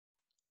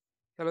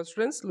Hello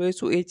students,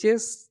 লৈছো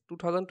HS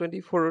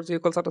 2024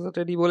 যিসকল ছাত্ৰ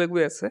ছাত্ৰী দিবলৈ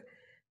গৈ আছে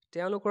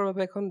তেওঁলোকৰ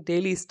বাবে এখন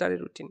ডেইলি ষ্টাডি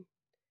ৰুটিন।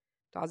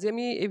 তো আজি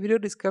আমি এই ভিডিঅ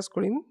ডিসকাস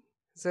কৰিম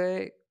যে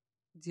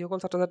যিসকল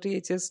ছাত্ৰ ছাত্ৰী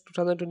HS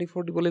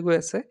 2024 দিবলৈ গৈ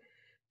আছে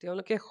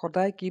তেওঁলোকে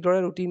সদায় কি দৰে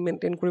ৰুটিন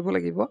মেইনটেইন কৰিব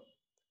লাগিব,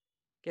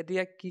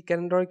 কেতিয়া কি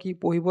কেনেদৰে কি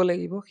পঢ়িব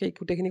লাগিব, সেই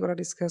গোটেইখিনি কথা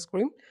ডিসকাস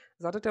কৰিম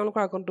যাতে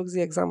তেওঁলোকৰ আগন্তুক যি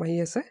এক্সাম আহি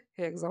আছে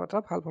সেই এক্সাম এটা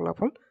ভাল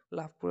ফলাফল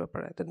লাভ কৰিব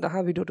পাৰে। তেন্তে আহা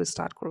ভিডিঅটো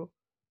ষ্টাৰ্ট কৰোঁ।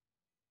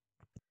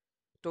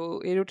 তো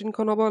এই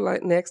ৰুটিনখন হ'ব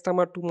নেক্সট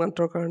আমাৰ 2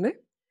 মান্থৰ কাৰণে।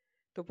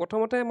 তো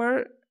প্ৰথমতে আমাৰ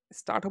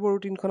ষ্টাৰ্ট হ'ব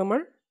ৰুটিনখন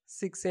আমাৰ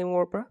 6 AM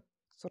পৰা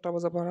 6টা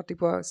বজাৰ পৰা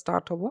ৰাতিপুৱা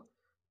ষ্টাৰ্ট হ'ব।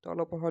 তো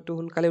অলপ হয়তো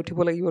সোনকালে উঠিব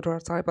লাগিব, ধৰা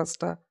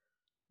 5:30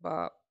 বা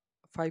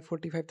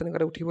 5:45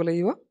 তেনেকুৱাতে উঠিব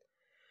লাগিব।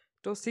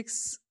 তো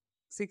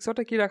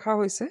 6তে কি ৰাখা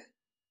হৈছে,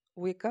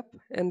 ৱেক আপ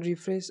এণ্ড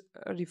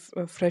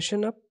ফ্ৰেशन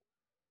আপ,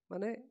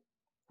 মানে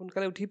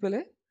সোনকালে উঠি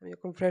পেলাই আমি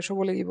অকণ ফ্ৰেছ হ'ব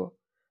লাগিব,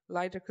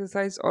 লাইট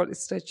এক্সাৰচাইজ অৰ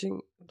ষ্ট্ৰেচিং।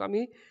 তো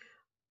আমি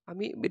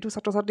এইটো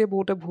ছাত্ৰ ছাত্ৰীয়ে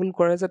বহুতে ভুল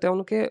কৰে যে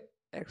তেওঁলোকে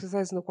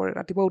এক্সাৰচাইজ নকৰে।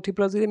 ৰাতিপুৱা উঠি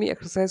পেলাই যদি আমি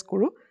এক্সাৰচাইজ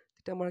কৰোঁ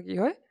তেতিয়া আমাৰ কি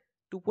হয়,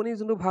 টোপনিৰ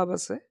যোনটো ভাৱ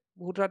আছে,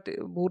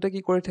 বহুতে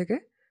কি কৰি থাকে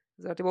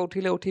যে ৰাতিপুৱা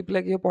উঠি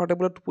পেলাই কি হয় পঢ়া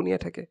টেবুলত টোপনিয়াই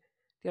থাকে।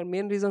 ইয়াৰ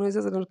মেইন ৰিজন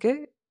হৈছে যে তেওঁলোকে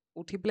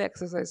উঠি পেলাই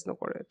এক্সাৰচাইজ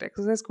নকৰে।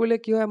 এক্সাৰচাইজ কৰিলে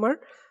কি হয়, আমাৰ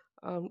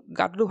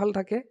গাটো ভাল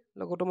থাকে,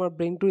 লগতে আমাৰ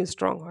ব্ৰেইনটো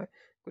ষ্ট্ৰং হয়।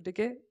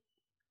 গতিকে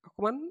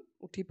অকণমান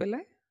উঠি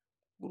পেলাই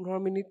 15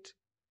 মিনিট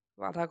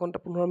বা আধা ঘণ্টা,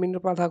 15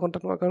 মিনিটৰ পৰা আধা ঘণ্টা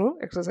তোমাৰ কাৰণেও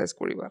এক্সাৰচাইজ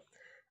কৰিবা।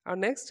 আৰু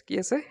নেক্সট কি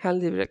আছে,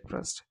 হেল্ডি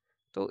ব্ৰেকফাষ্ট।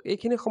 তো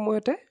এইখিনি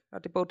সময়তে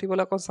ৰাতিপুৱা উঠি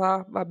পেলাই অকণ চাহ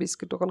বা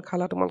বিস্কুট অকণ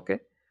খালা তোমালোকে,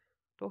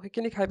 তো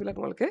সেইখিনি খাই পেলাই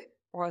তোমালোকে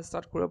পঢ়া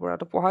ষ্টাৰ্ট কৰিব পাৰা।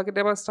 তো পঢ়া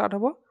কেতিয়াবা ষ্টাৰ্ট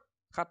হ'ব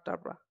 7টাৰ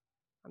পৰা।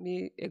 আমি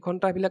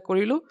এঘণ্টা এইবিলাক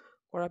কৰিলোঁ,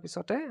 কৰাৰ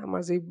পিছতে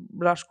আমাৰ যি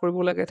ব্ৰাছ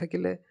কৰিবলগীয়া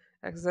থাকিলে,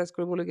 এক্সাৰচাইজ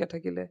কৰিবলগীয়া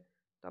থাকিলে,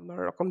 আমাৰ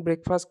অকণ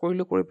ব্ৰেকফাষ্ট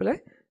কৰিলোঁ, কৰি পেলাই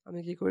আমি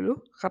কি কৰিলোঁ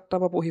 7টাৰ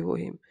পৰা পঢ়িব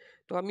আহিম।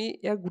 তো আমি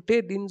ইয়াক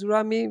গোটেই দিনজোৰা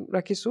আমি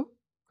ৰাখিছোঁ,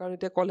 কাৰণ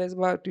এতিয়া কলেজ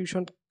বা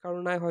টিউশ্যন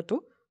কাৰো নাই, হয়তো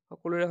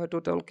সকলোৰে হয়তো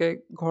তেওঁলোকে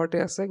ঘৰতে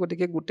আছে।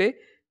 গতিকে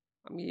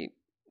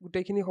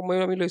গোটেইখিনি সময়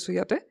আমি লৈছোঁ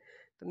ইয়াতে।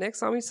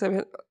 নেক্সট আমি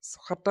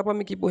 7টাৰ পৰা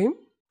আমি কি পঢ়িম।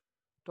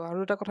 তো আৰু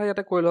এটা কথা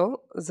ইয়াতে কৈ লওঁ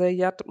যে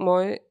ইয়াত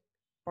মই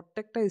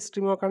প্ৰত্যেকটা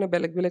ষ্ট্ৰীমৰ কাৰণে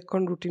বেলেগ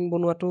বেলেগখন ৰুটিন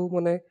বনোৱাটো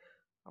মানে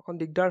অকণ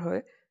দিগদাৰ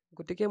হয়।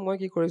 গতিকে মই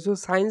কি কৰিছোঁ,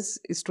 ছায়েন্স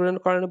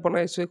ষ্টুডেণ্টৰ কাৰণে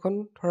বনাইছোঁ এখন।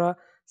 ধৰা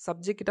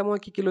ছাবজেক্টকেইটা মই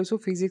কি লৈছোঁ,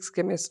 physics,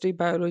 chemistry,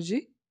 biology,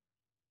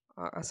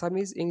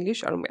 Assamese, English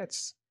আৰু মেথছ।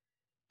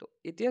 তো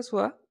এতিয়া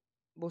চোৱা,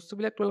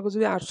 বস্তুবিলাক তোমালোকে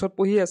যদি আৰ্টছত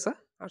পঢ়ি আছা,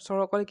 আৰ্টছৰ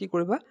অকলে কি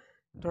কৰিবা,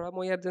 ধৰা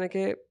মই ইয়াত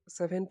যেনেকৈ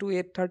 7 to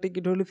 8:30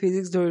 কি ধৰিলোঁ,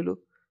 ফিজিক্স ধৰিলোঁ।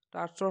 তো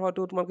আৰ্টছৰ হয়তো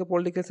তোমালোকে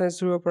পলিটিকেল চায়েন্স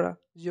ধৰিব পাৰা,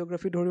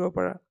 জিঅ'গ্ৰাফী ধৰিব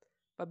পাৰা,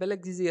 বা বেলেগ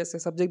যি আছে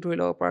ছাবজেক্ট ধৰি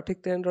ল'ব পাৰা। ঠিক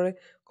তেনেদৰে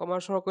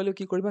কমাৰ্চৰ সকলেও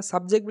কি কৰিবা,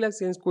 ছাবজেক্টবিলাক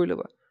চেঞ্জ কৰি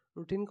ল'বা।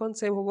 ৰুটিনখন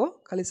ছেইম হ'ব,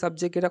 খালি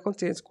ছাবজেক্টকেইটাখন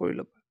চেঞ্জ কৰি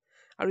ল'বা।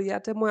 আৰু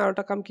ইয়াতে মই আৰু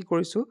এটা কাম কি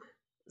কৰিছোঁ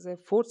যে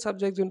 4th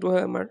ছাবজেক্ট যোনটো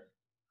হয় আমাৰ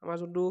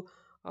যোনটো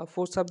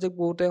 4th ছাবজেক্ট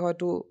বহুতে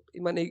হয়তো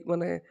ইমানেই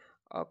মানে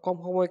কম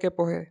সময়কৈ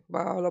পঢ়ে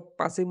বা অলপ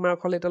পাছিং মাৰ্ক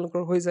হ'লে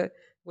তেওঁলোকৰ হৈ যায়।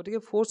 গতিকে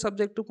 4th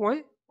ছাবজেক্টটোক মই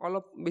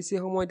অলপ বেছি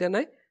সময় দিয়া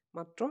নাই,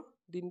 মাত্ৰ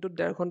দিনটোত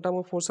 1.5 ঘণ্টা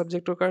মই 4th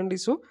ছাবজেক্টৰ কাৰণে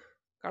দিছোঁ।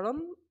 কাৰণ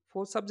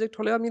 4th ছাবজেক্ট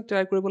হ'লেও আমি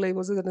ট্ৰাই কৰিব লাগিব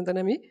যে যেনে তেনে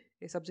আমি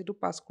এই ছাবজেক্টটো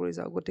পাছ কৰি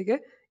যাওঁ। গতিকে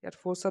ইয়াত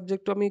 4th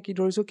ছাবজেক্টটো আমি কি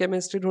ধৰিছোঁ,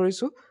 কেমেষ্ট্ৰি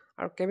ধৰিছোঁ।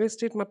 আৰু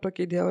কেমেষ্ট্ৰিত মাত্ৰ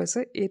কি দিয়া হৈছে,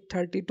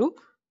 8:30 to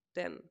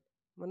 10,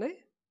 মানে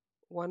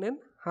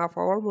 1.5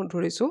 hour মই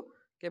ধৰিছোঁ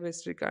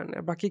কেমেষ্ট্ৰিৰ কাৰণে।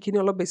 বাকীখিনি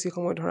অলপ বেছি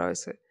সময় ধৰা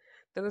হৈছে।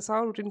 তেনে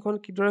চাওঁ ৰুটিনখন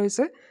কি ধৰা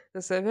হৈছে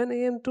যে 7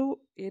 AM to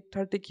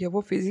 8:30 কি হ'ব,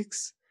 ফিজিক্স।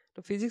 তো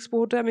ফিজিক্স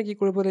পঢ়োঁতে আমি কি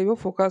কৰিব লাগিব,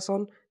 focus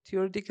on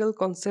theoretical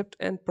concept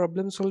and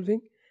problem solving,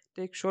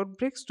 tech short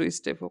ব্ৰেকছ two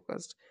stay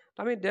focused. তো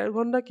আমি 1.5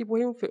 ঘণ্টা কি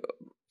পঢ়িম,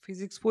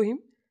 ফিজিক্স পঢ়িম।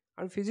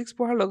 আৰু ফিজিক্স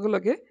পঢ়াৰ লগে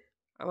লগে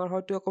আমাৰ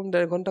হয়তো অকণ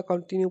 1.5 ঘণ্টা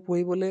কণ্টিনিউ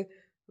পঢ়িবলৈ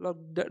অলপ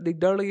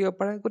দিগদাৰ লাগিব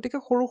পাৰে। গতিকে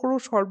সৰু সৰু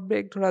শ্বৰ্ট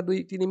ব্ৰেক, ধৰা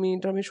 2-3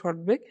 মিনিটৰ আমি শ্বৰ্ট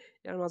ব্ৰেক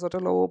ইয়াৰ মাজতে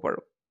ল'ব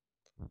পাৰোঁ।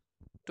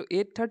 তো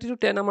 8:30 to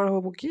 10 আমাৰ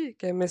হ'ব কি,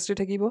 কেমেষ্ট্ৰি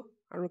থাকিব।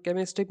 আৰু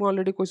কেমেষ্ট্ৰিক মই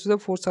অলৰেডি কৈছোঁ যে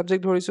 4th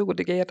ছাবজেক্ট ধৰিছোঁ,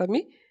 গতিকে ইয়াত আমি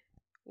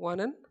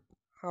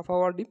 1.5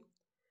 hour দিম।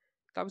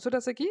 তাৰপিছত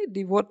আছে কি,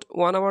 ডিভট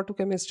 1 hour to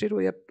কেমেষ্ট্ৰি,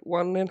 ইয়াত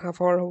 1.5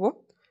 hour হ'ব।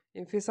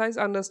 এমফেচাইজ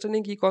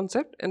আণ্ডাৰষ্টেণ্ডিং কি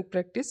কনচেপ্ট এণ্ড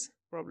প্ৰেক্টিছ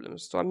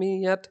প্ৰব্লেমছ। তো আমি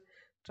ইয়াত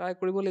ট্ৰাই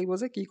কৰিব লাগিব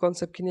যে কি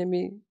কনচেপ্টখিনি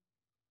আমি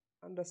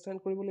আণ্ডাৰষ্টেণ্ড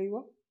কৰিব লাগিব,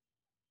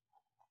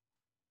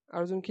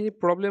 আৰু যোনখিনি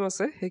প্ৰব্লেম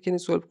আছে সেইখিনি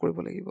ছল্ভ কৰিব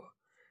লাগিব।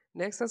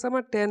 নেক্সট আছে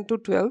আমাৰ 10 to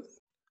 12।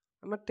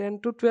 আমাৰ 10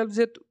 to 12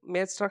 যিহেতু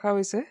মেথছ ৰখা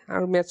হৈছে,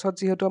 আৰু মেথছত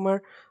যিহেতু আমাৰ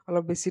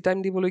অলপ বেছি টাইম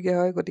দিবলগীয়া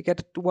হয়, গতিকে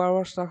 2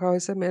 hours ৰখা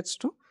হৈছে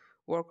মেথছটো।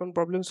 Work on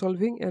problem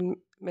solving and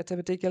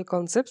mathematical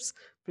concepts,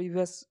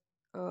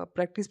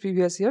 practice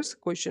previous years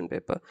question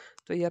paper.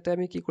 তো ইয়াতে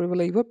আমি কি কৰিব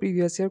লাগিব,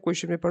 প্ৰিভিয়াছ ইয়াৰ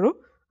কুৱেশ্যন পেপাৰো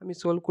আমি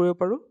ছল্ভ কৰিব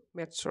পাৰোঁ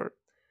মেথছৰ।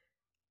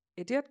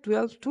 এতিয়া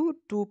 12 to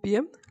 2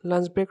 PM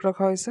লাঞ্চ ব্ৰেক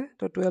ৰখা হৈছে।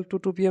 তো 12 to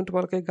 2 PM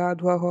তোমালোকে গা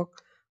ধোৱা হওক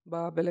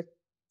বা বেলেগ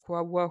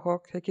খোৱা বোৱা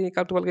হওক, সেইখিনি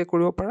কাম তোমালোকে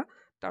কৰিব পাৰা।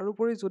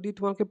 তাৰোপৰি যদি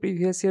তোমালোকে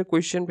previous year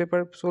question paper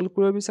solve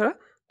কৰিব বিচাৰা,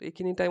 তো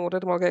এইখিনি টাইমতে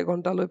তোমালোকে 1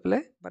 ঘণ্টা লৈ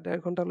পেলাই বা 1.5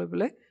 ঘণ্টা লৈ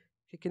পেলাই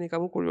সেইখিনি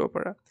কামো কৰিব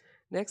পাৰা।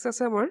 নেক্সট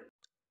আছে আমাৰ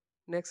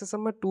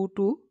 2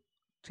 to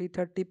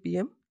 3:30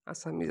 PM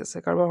আছামিজ আছে।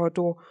 কাৰোবাৰ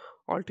হয়তো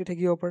অল্টি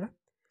থাকিব পাৰে।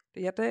 তো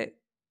ইয়াতে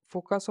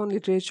focus on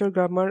literature,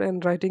 grammar and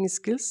writing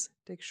skills,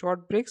 take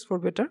short breaks for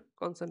better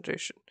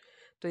concentration.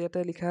 তো ইয়াতে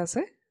লিখা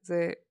আছে যে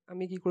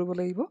আমি কি কৰিব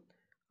লাগিব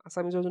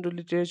আছামিজৰ যোনটো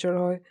লিটাৰেচাৰ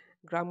হয়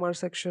গ্ৰামাৰ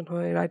ছেকশ্যন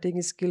হয় ৰাইটিং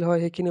স্কিল হয়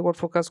সেইখিনিৰ ওপৰত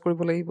ফ'কাছ কৰিব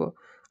লাগিব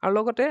আৰু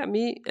লগতে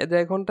আমি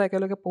 1.5 ঘণ্টা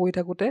একেলগে পঢ়ি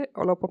থাকোঁতে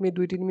অলপ আমি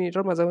 2-3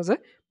 মিনিটৰ মাজে মাজে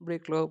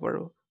ব্ৰেক ল'ব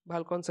পাৰোঁ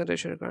ভাল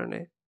কনচেনট্ৰেশ্যনৰ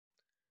কাৰণে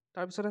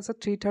তাৰপিছত আছে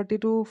 3:30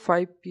 to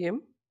 5 PM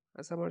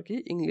আছে আমাৰ কি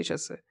ইংলিছ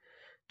আছে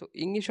তো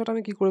ইংলিছত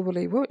আমি কি কৰিব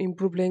লাগিব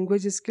improve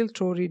language skill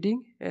through reading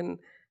and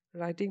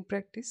writing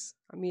practice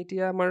আমি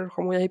এতিয়া আমাৰ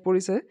সময় আহি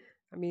পৰিছে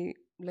আমি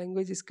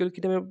লেংগুৱেজ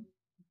স্কিলখিনি আমি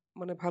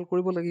মানে ভাল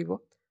কৰিব লাগিব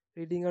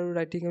ৰিডিং আৰু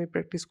ৰাইটিং আমি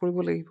প্ৰেক্টিছ কৰিব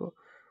লাগিব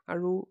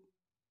আৰু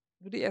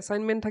যদি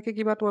এছাইনমেণ্ট থাকে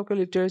কিবা তোমালোকৰ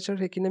লিটাৰেচাৰ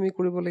সেইখিনি আমি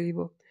কৰিব লাগিব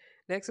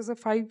নেক্সট আছে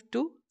 5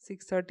 to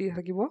 6:30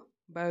 থাকিব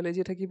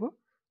বায়'লজি থাকিব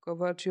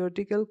কভাৰ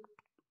থিয়ৰিটিকেল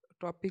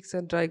টপিকছ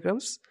এণ্ড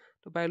ডায়েগ্ৰামছ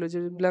তো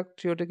বায়'লজিৰ যোনবিলাক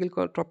থিয়ৰিটিকেল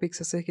টপিকছ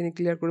আছে সেইখিনি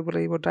ক্লিয়াৰ কৰিব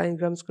লাগিব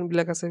ডায়েগ্ৰামছ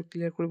কোনবিলাক আছে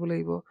ক্লিয়াৰ কৰিব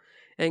লাগিব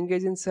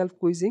engage in self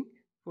cuisine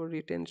for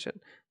retention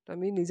তো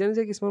আমি নিজে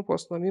নিজে কিছুমান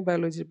প্ৰশ্ন আমি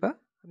বায়'লজিৰ পৰা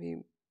আমি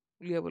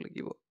উলিয়াব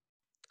লাগিব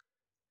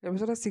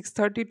তাৰপিছতে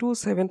 6:30 to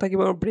 7 থাকিব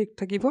আৰু ব্ৰেক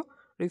থাকিব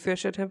refresh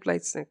and have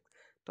light snack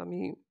তো আমি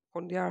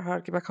সন্ধিয়া আহাৰ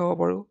কিবা খাব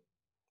পাৰোঁ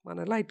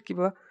মানে লাইট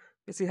কিবা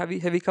বেছি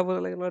হেভি খাব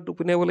নালাগে নহ'লে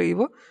টোপনিয়াব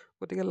লাগিব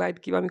গতিকে লাইট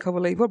কিবা আমি খাব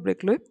লাগিব ব্ৰেক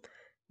লৈ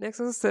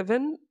নেক্সট আছে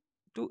 7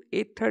 to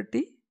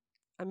 8:30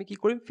 আমি কি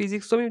কৰিম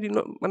ফিজিক্সটো আমি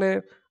মানে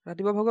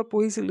ৰাতিপুৱা ভাগত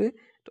পঢ়িছিলোঁৱে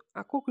তো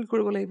আকৌ কি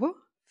কৰিব লাগিব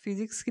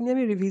ফিজিক্সখিনি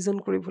আমি ৰিভিজন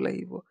কৰিব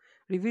লাগিব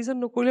ৰিভিজন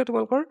নকৰিলে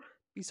তোমালোকৰ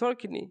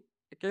পিছৰখিনি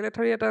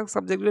একেলেঠাৰি এটা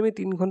ছাবজেক্ট যদি আমি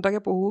 3 ঘণ্টাকৈ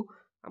পঢ়োঁ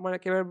আমাৰ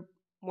একেবাৰে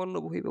মন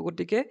নবহিব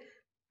গতিকে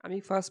আমি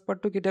ফাৰ্ষ্ট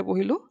পাৰ্টটো কেতিয়া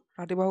পঢ়িলোঁ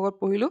ৰাতিপুৱা ভাগত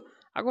পঢ়িলোঁ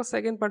আকৌ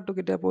ছেকেণ্ড পাৰ্টটো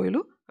কেতিয়া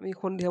পঢ়িলোঁ আমি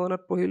সন্ধিয়া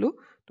মানত পঢ়িলোঁ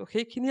তো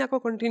সেইখিনি আকৌ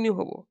কণ্টিনিউ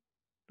হ'ব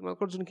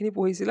তোমালোকৰ যোনখিনি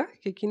পঢ়িছিলা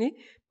সেইখিনি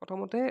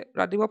প্ৰথমতে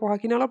ৰাতিপুৱা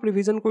পঢ়াখিনি অলপ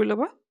ৰিভিজন কৰি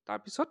ল'বা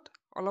তাৰপিছত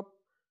অলপ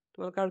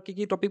তোমালোকে আৰু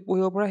কি টপিক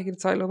পঢ়িব পৰা সেইখিনি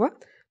চাই ল'বা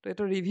তো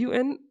এটা review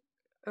and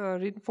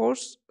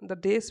ৰিনফ'ৰ্চ the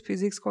days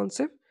physics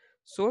concept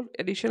solve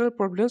additional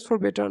problems for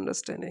better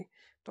understanding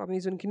তো আমি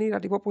যোনখিনি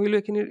ৰাতিপুৱা পঢ়িলোঁ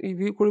সেইখিনি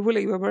ৰিভিউ কৰিব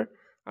লাগিব এবাৰ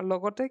আৰু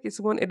লগতে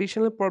কিছুমান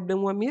এডিশ্যনেল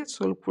প্ৰব্লেমো আমি ইয়াত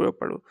ছল্ভ কৰিব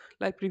পাৰোঁ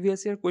লাইক প্ৰিভিয়াছ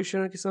ইয়াৰ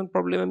কুৱেশ্যনৰ কিছুমান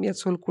প্ৰব্লেম আমি ইয়াত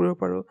ছল্ভ কৰিব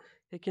পাৰোঁ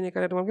সেইখিনিৰ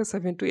কাৰণে তোমালোকে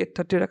 7 to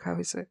 8:30 ৰখা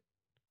হৈছে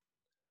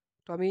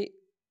তো আমি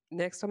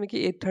নেক্সট আমি কি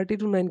 8:30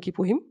 to 9 কি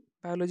পঢ়িম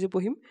বায়'লজি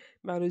পঢ়িম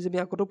বায়'লজি আমি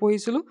আগতো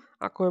পঢ়িছিলোঁ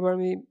আকৌ এবাৰ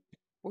আমি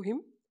পঢ়িম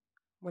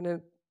মানে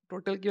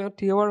টোটেল কিমান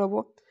 3 আৱাৰ হ'ব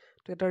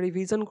তো এটা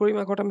ৰিভিজন কৰিম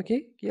আগত আমি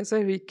কি আছে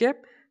ৰিকেপ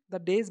দ্য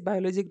ডেজ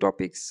বায়'লজিক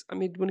টপিকছ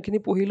আমি যোনখিনি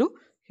পঢ়িলোঁ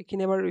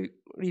সেইখিনি এবাৰ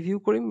ৰিভিউ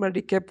কৰিম বা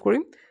ৰিকেপ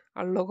কৰিম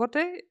আৰু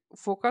লগতে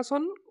focus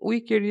on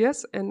week areas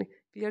and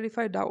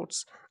clarify doubts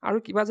আৰু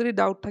কিবা যদি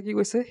ডাউট থাকি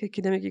গৈছে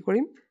সেইখিনি আমি কি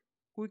কৰিম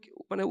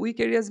উইক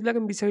এৰিয়াছবিলাক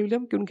আমি বিচাৰি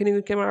উলিয়াম কোনখিনি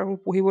আমি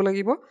পঢ়িব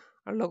লাগিব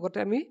আৰু লগতে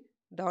আমি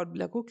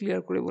ডাউটবিলাকো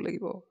ক্লিয়াৰ কৰিব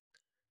লাগিব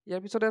ইয়াৰ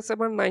পিছতে আছে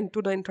আমাৰ 9 to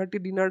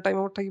 9:30 ডিনাৰ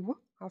টাইমত থাকিব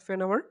হাফ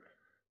এন আৱাৰ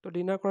তো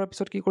ডিনাৰ কৰাৰ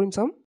পিছত কি কৰিম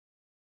চাম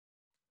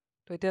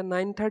তো এতিয়া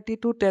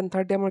 9:30 to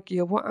 10:30 আমাৰ কি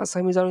হ'ব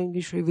আছামিজ আৰু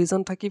ইংলিছ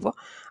ৰিভিজন থাকিব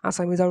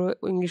আছামিজ আৰু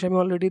ইংলিছ আমি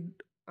অলৰেডি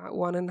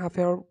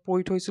 1.5 আৱাৰ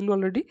পঢ়ি থৈছিলোঁ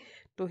অলৰেডি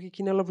তো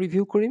সেইখিনি অলপ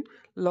ৰিভিউ কৰিম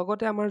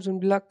লগতে আমাৰ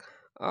যোনবিলাক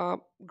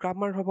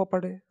গ্ৰামাৰ হ'ব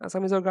পাৰে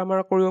আছামিজৰ গ্ৰামাৰ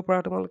কৰিব পৰা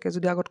তোমালোকে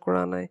যদি আগত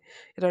কৰা নাই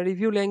এটা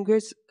ৰিভিউ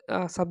লেংগুৱেজ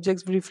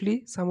ছাবজেক্টছ ব্ৰিফলি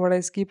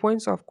ছামাৰাইজ কি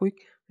পইণ্টছ অফ কুইক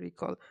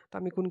ৰিকল তো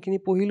আমি কোনখিনি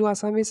পঢ়িলোঁ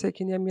আছামিজ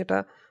সেইখিনি আমি এটা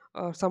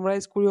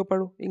ছামাৰাইজ কৰিব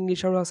পাৰোঁ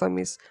ইংলিছ আৰু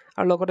আছামিজ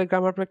আৰু লগতে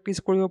গ্ৰামাৰ প্ৰেক্টিছ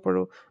কৰিব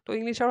পাৰোঁ তো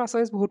ইংলিছ আৰু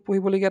আছামিজ বহুত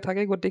পঢ়িবলগীয়া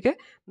থাকে গতিকে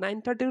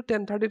 9:30 to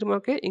 10:30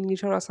 তোমালোকে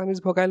ইংলিছ আৰু আছামিজ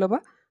ভগাই ল'বা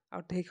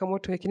আৰু সেই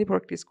সময়ত সেইখিনি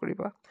প্ৰেক্টিছ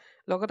কৰিবা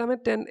লগতে আমি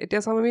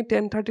এতিয়া চাম আমি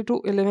 10:30 to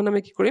 11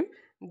 আমি কি কৰিম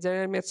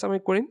জেনেৰেল মেথছ আমি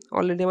কৰিম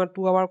অলৰেডি আমাৰ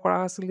 2 আৱাৰ কৰা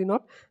আছিল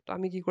দিনত তো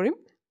আমি কি কৰিম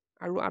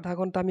আৰু আধা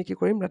ঘণ্টা আমি কি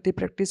কৰিম ৰাতি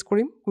প্ৰেক্টিছ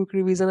কৰিম কুইক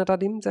ৰিভিজন এটা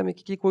দিম যে আমি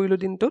কি কৰিলোঁ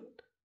দিনটোত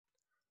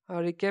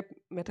recap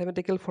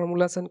mathematical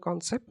formulas and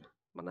concept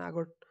মানে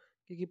আগত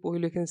কি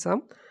পঢ়িলোঁ এইখিনি চাম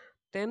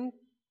 10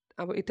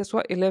 এতিয়া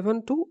চোৱা 11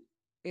 to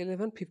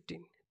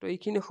 11:15 তো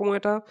এইখিনি সময়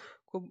এটা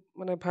খুব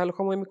মানে ভাল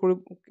সময় আমি কৰি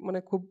মানে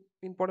খুব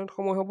ইম্পৰ্টেণ্ট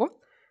সময় হ'ব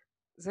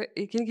যে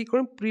এইখিনি কি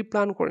কৰিম প্ৰি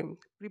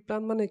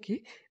প্লান মানে কি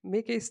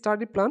make a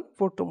study plan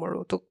for টুমৰো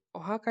তো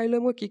অহা কাইলৈ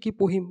মই কি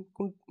পঢ়িম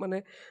মানে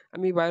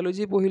আমি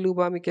বায়'লজি পঢ়িলোঁ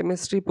বা আমি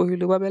কেমেষ্ট্ৰি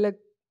পঢ়িলোঁ বা বেলেগ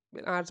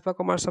আৰ্টছ বা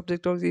কমাৰ্চ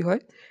ছাবজেক্টৰ যি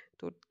হয়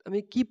তো আমি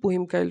কি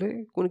পঢ়িম কাইলৈ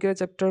কোনকেইটা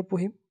চেপ্টাৰ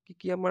পঢ়িম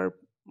কি আমাৰ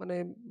মানে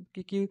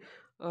কি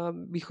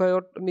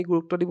বিষয়ত আমি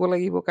গুৰুত্ব দিব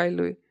লাগিব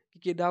কাইলৈ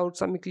কি ডাউটছ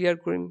আমি ক্লিয়াৰ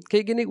কৰিম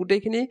সেইখিনি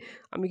গোটেইখিনি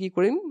আমি কি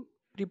কৰিম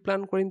প্ৰি প্লান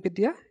কৰিম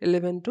কেতিয়া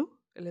 11 to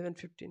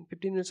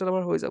 11:15 মিনিটছত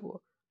আমাৰ হৈ যাব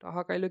তো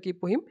অহা কাইলৈ কি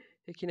পঢ়িম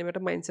সেইখিনি আমি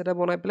এটা মাইণ্ডছেট এটা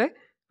বনাই পেলাই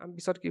আমি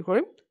পিছত কি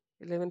কৰিম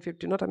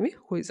 11:15 আমি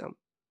হৈ যাম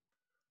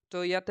তো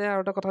ইয়াতে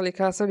আৰু এটা কথা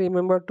লিখা আছে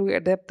remember two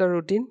adapt the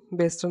routine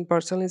based on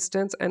personal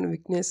strength and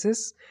উইকনেছেছ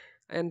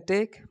and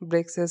tech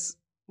ব্ৰেকছ as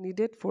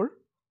needed for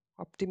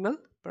অপটিমেল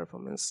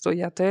performance তো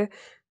ইয়াতে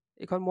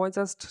এইখন মই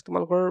জাষ্ট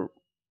তোমালোকৰ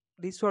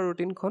দিছোঁ আৰু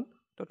ৰুটিনখন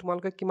তো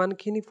তোমালোকে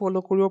কিমানখিনি ফ'ল'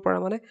 কৰিব পাৰা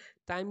মানে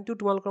টাইমটো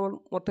তোমালোকৰ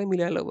মতে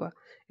মিলাই ল'বা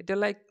এতিয়া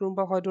লাইক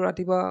কোনোবা হয়তো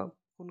ৰাতিপুৱা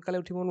সোনকালে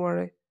উঠিব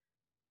নোৱাৰে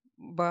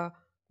বা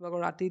তোমালোকৰ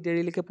ৰাতি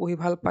দেৰিলৈকে পঢ়ি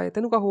ভাল পায়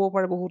তেনেকুৱা হ'ব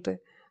পাৰে বহুতে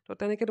তো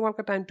তেনেকৈ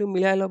তোমালোকে টাইমটো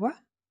মিলাই ল'বা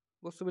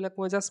বস্তুবিলাক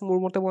মই জাষ্ট মোৰ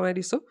মতে বনাই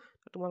দিছোঁ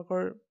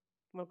তোমালোকৰ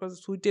তোমালোকৰ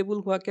সুইটেবল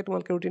হোৱাকৈ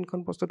তোমালোকে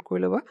ৰুটিনখন প্ৰস্তুত কৰি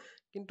ল'বা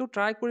কিন্তু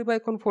ট্ৰাই কৰিবা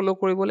এখন ফ'ল'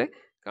 কৰিবলৈ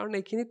কাৰণ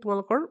এইখিনি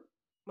তোমালোকৰ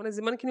মানে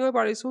যিমানখিনি মই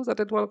পাৰিছোঁ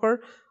যাতে তোমালোকৰ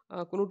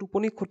কোনো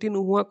টোপনি ক্ষতি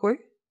নোহোৱাকৈ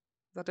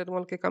যাতে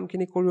তোমালোকে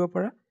কামখিনি কৰিব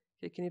পাৰা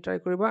সেইখিনি ট্ৰাই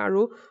কৰিবা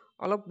আৰু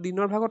অলপ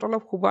দিনৰ ভাগত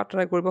অলপ শুবা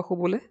ট্ৰাই কৰিবা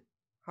শুবলৈ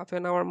হাফ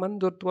এন আৱাৰমান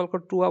য'ত তোমালোকৰ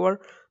 2 আৱাৰ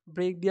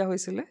ব্ৰেক দিয়া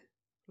হৈছিলে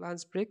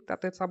লাঞ্চ ব্ৰেক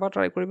তাতে চাবা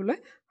ট্ৰাই কৰিবলৈ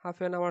হাফ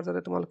এন আৱাৰ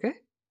যাতে তোমালোকে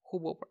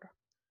শুব পাৰা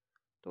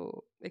তো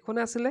এইখনে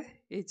আছিলে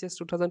AHS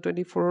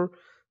 2024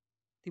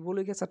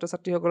 দিবলগীয়া ছাত্ৰ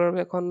ছাত্ৰীসকলৰ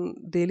বাবে এখন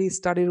ডেইলি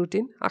ষ্টাডি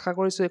ৰুটিন আশা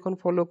কৰিছোঁ এখন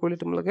ফ'ল' কৰিলে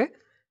তোমালোকে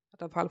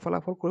এটা ভাল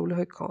ফলাফল কৰিবলৈ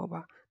সক্ষম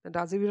হ'বা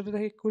আজি ভিডিঅ'টো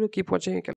শেষ কৰিলোঁ কিপ ৱাচিং